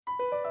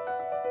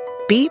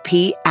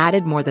BP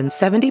added more than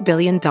 $70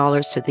 billion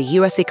to the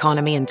U.S.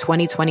 economy in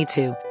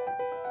 2022.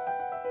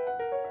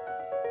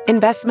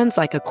 Investments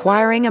like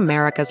acquiring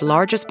America's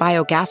largest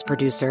biogas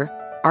producer,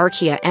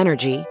 Archaea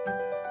Energy,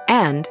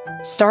 and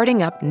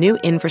starting up new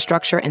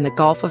infrastructure in the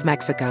Gulf of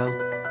Mexico.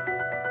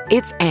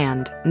 It's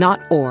and,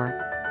 not or.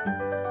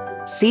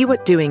 See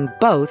what doing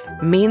both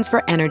means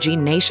for energy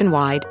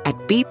nationwide at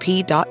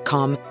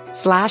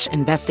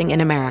bp.com/investing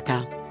in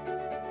America.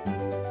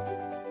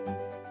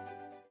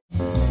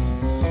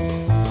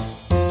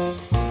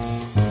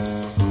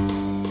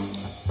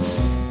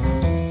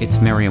 It's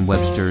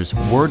Merriam-Webster's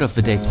Word of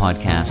the Day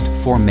podcast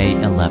for May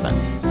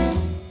 11th.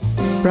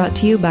 Brought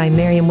to you by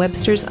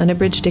Merriam-Webster's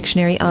Unabridged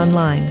Dictionary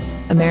Online,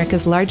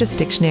 America's largest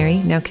dictionary,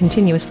 now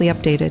continuously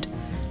updated.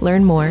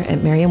 Learn more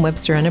at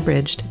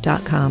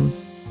merriam-websterunabridged.com.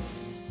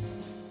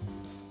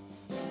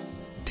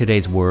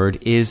 Today's word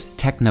is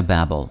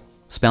Technobabble,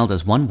 spelled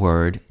as one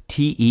word,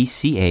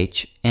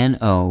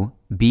 Technobabble.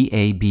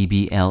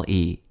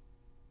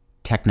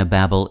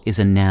 Technobabble is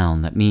a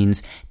noun that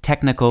means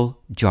technical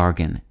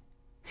jargon.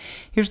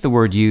 Here's the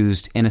word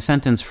used in a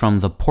sentence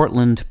from the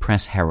Portland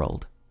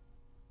Press-Herald.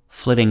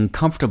 Flitting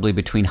comfortably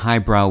between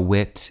highbrow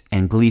wit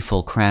and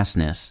gleeful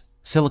crassness,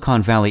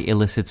 Silicon Valley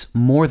elicits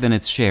more than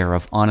its share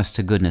of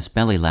honest-to-goodness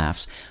belly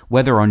laughs,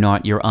 whether or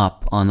not you're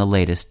up on the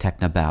latest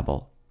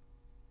Technobabble.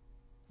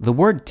 The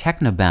word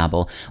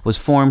Technobabble was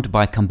formed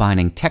by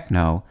combining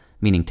techno,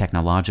 meaning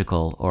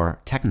technological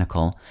or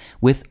technical,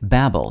 with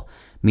babble,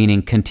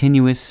 meaning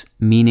continuous,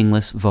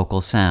 meaningless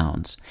vocal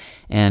sounds,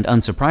 and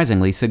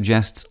unsurprisingly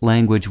suggests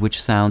language which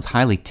sounds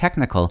highly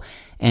technical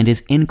and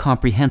is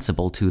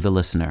incomprehensible to the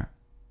listener.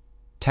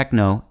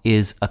 Techno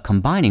is a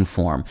combining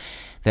form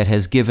that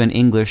has given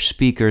English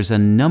speakers a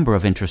number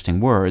of interesting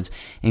words,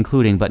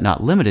 including but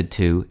not limited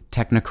to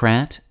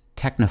technocrat,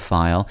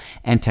 technophile,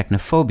 and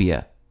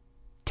technophobia,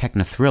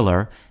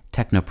 techno-thriller,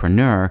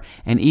 technopreneur,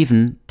 and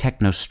even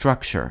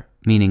technostructure,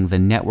 meaning the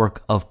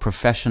network of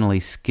professionally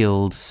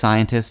skilled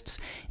scientists,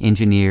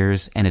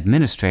 engineers, and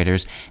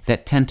administrators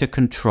that tend to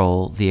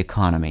control the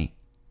economy.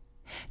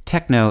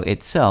 Techno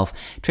itself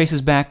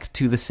traces back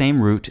to the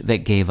same root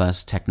that gave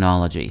us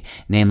technology,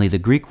 namely the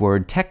Greek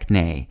word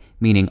technē,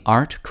 meaning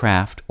art,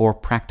 craft, or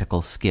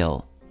practical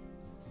skill.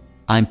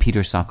 I'm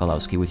Peter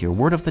Sokolowski with your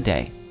Word of the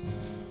Day.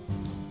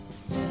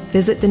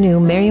 Visit the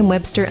new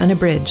Merriam-Webster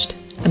Unabridged,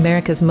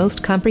 America's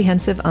most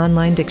comprehensive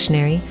online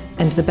dictionary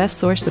and the best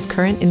source of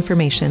current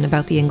information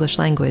about the English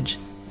language.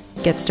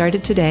 Get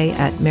started today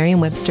at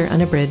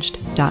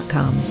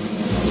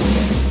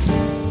merriam-websterunabridged.com.